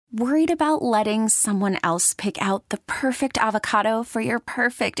Worried about letting someone else pick out the perfect avocado for your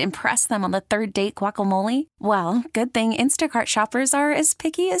perfect impress them on the third date guacamole? Well, good thing Instacart shoppers are as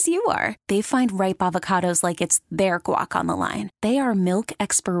picky as you are. They find ripe avocados like it's their guac on the line. They are milk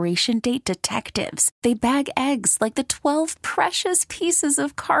expiration date detectives. They bag eggs like the 12 precious pieces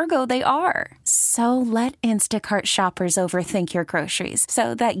of cargo they are. So let Instacart shoppers overthink your groceries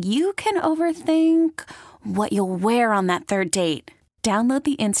so that you can overthink what you'll wear on that third date. Download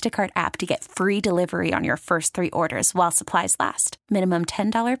the Instacart app to get free delivery on your first 3 orders while supplies last. Minimum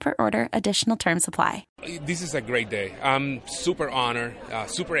 $10 per order. Additional terms apply. This is a great day. I'm super honored,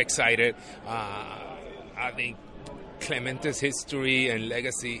 super excited. I think Clemente's history and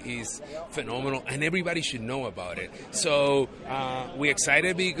legacy is phenomenal, and everybody should know about it. So we're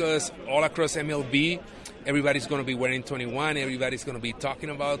excited because all across MLB, everybody's going to be wearing 21. Everybody's going to be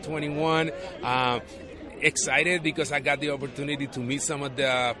talking about 21. Excited because I got the opportunity to meet some of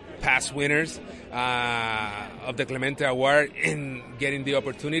the past winners of the Clemente Award and getting the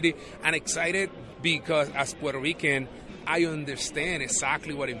opportunity. And excited because as Puerto Rican, I understand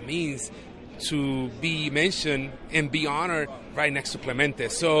exactly what it means to be mentioned and be honored right next to Clemente.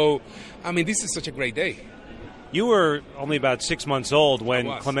 So, I mean, this is such a great day. You were only about 6 months old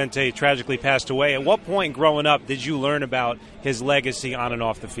when Clemente tragically passed away. At what point growing up did you learn about his legacy on and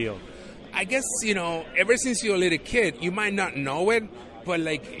off the field? I guess, ever since you're a little kid, you might not know it, but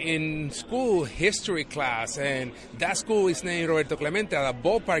like in school history class, and that school is named Roberto Clemente, that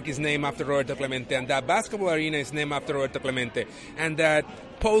ballpark is named after Roberto Clemente, and that basketball arena is named after Roberto Clemente, and that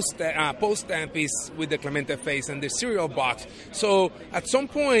post stamp is with the Clemente face, and the cereal box. So at some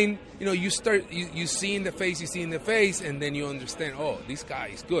point, you start, you see in the face, and then you understand, oh, this guy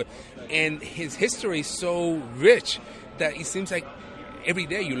is good. And his history is so rich that it seems like every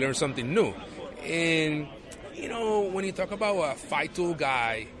day you learn something new. And, when you talk about a fight tool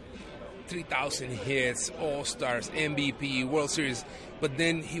guy, 3,000 hits, All-Stars, MVP, World Series, but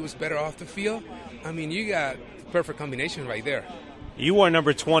then he was better off the field, I mean, you got perfect combination right there. You wore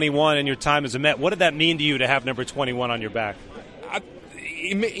number 21 in your time as a Met. What did that mean to you to have number 21 on your back?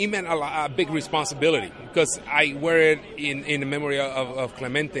 It meant a big responsibility because I wear it in the memory of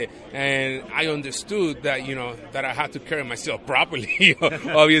Clemente, and I understood that that I had to carry myself properly,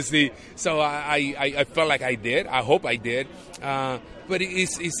 obviously. So I felt like I did. I hope I did. But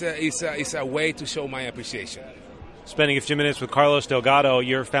it's a way to show my appreciation. Spending a few minutes with Carlos Delgado,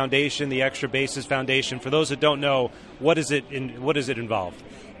 your foundation, the Extra Bases Foundation. For those that don't know, what does it involve?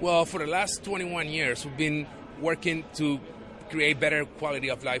 Well, for the last 21 years, we've been working to create better quality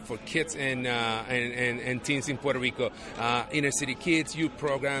of life for kids and teens in Puerto Rico. Inner city kids, youth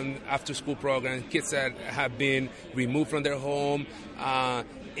program, after school program, kids that have been removed from their home.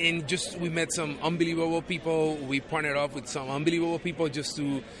 And we met some unbelievable people. We partnered up with some unbelievable people just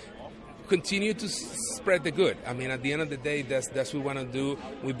to continue to spread the good. I mean, at the end of the day, that's what we want to do.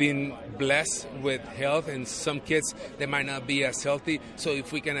 We've been blessed with health, and some kids, they might not be as healthy. So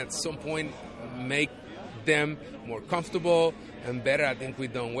if we can at some point make them more comfortable and better, I think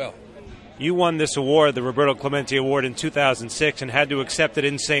we've done well. You won this award, the Roberto Clemente Award, in 2006 and had to accept it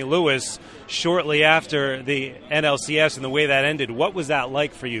in St. Louis shortly after the NLCS and the way that ended. What was that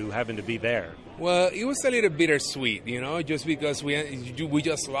like for you, having to be there? Well, it was a little bittersweet, just because we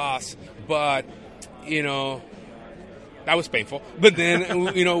just lost. But, that was painful. But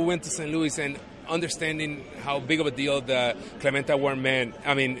then, we went to St. Louis, and understanding how big of a deal the Clemente Award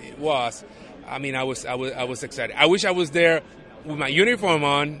was. I was excited. I wish I was there with my uniform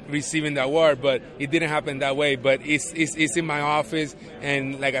on, receiving the award, but it didn't happen that way. But it's in my office,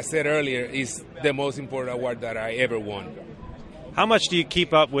 and like I said earlier, it's the most important award that I ever won. How much do you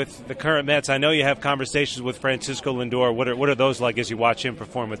keep up with the current Mets? I know you have conversations with Francisco Lindor. What are those like as you watch him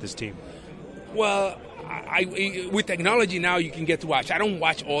perform with his team? Well, with technology now, you can get to watch. I don't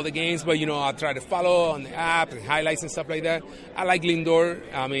watch all the games, but I'll try to follow on the app and highlights and stuff like that. I like Lindor.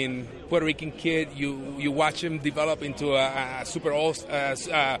 I mean, Puerto Rican kid. You watch him develop into a super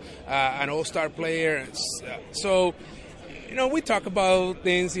an all-star player. So, we talk about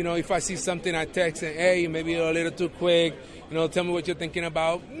things. If I see something, I text and, hey, maybe you're a little too quick. Tell me what you're thinking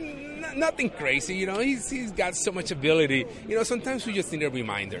about. Nothing crazy, he's got so much ability. Sometimes we just need a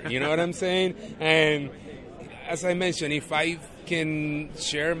reminder, you know what I'm saying? And as I mentioned, if I can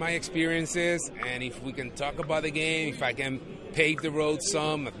share my experiences and if we can talk about the game, if I can pave the road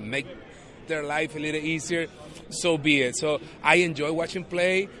some, make their life a little easier, so be it. So I enjoy watching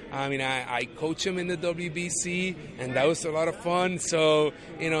play. I mean, I coach him in the WBC, and that was a lot of fun. So,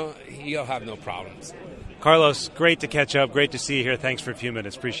 he'll have no problems. Carlos, great to catch up. Great to see you here. Thanks for a few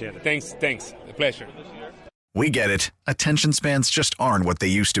minutes. Appreciate it. Thanks. A pleasure. We get it. Attention spans just aren't what they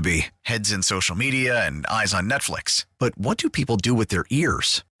used to be. Heads in social media and eyes on Netflix. But what do people do with their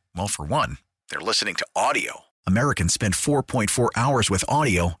ears? Well, for one, they're listening to audio. Americans spend 4.4 hours with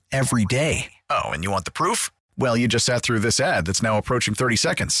audio every day. Oh, and you want the proof? Well, you just sat through this ad that's now approaching 30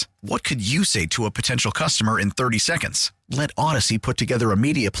 seconds. What could you say to a potential customer in 30 seconds? Let Odyssey put together a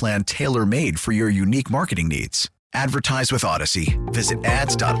media plan tailor-made for your unique marketing needs. Advertise with Odyssey. Visit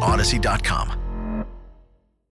ads.odyssey.com.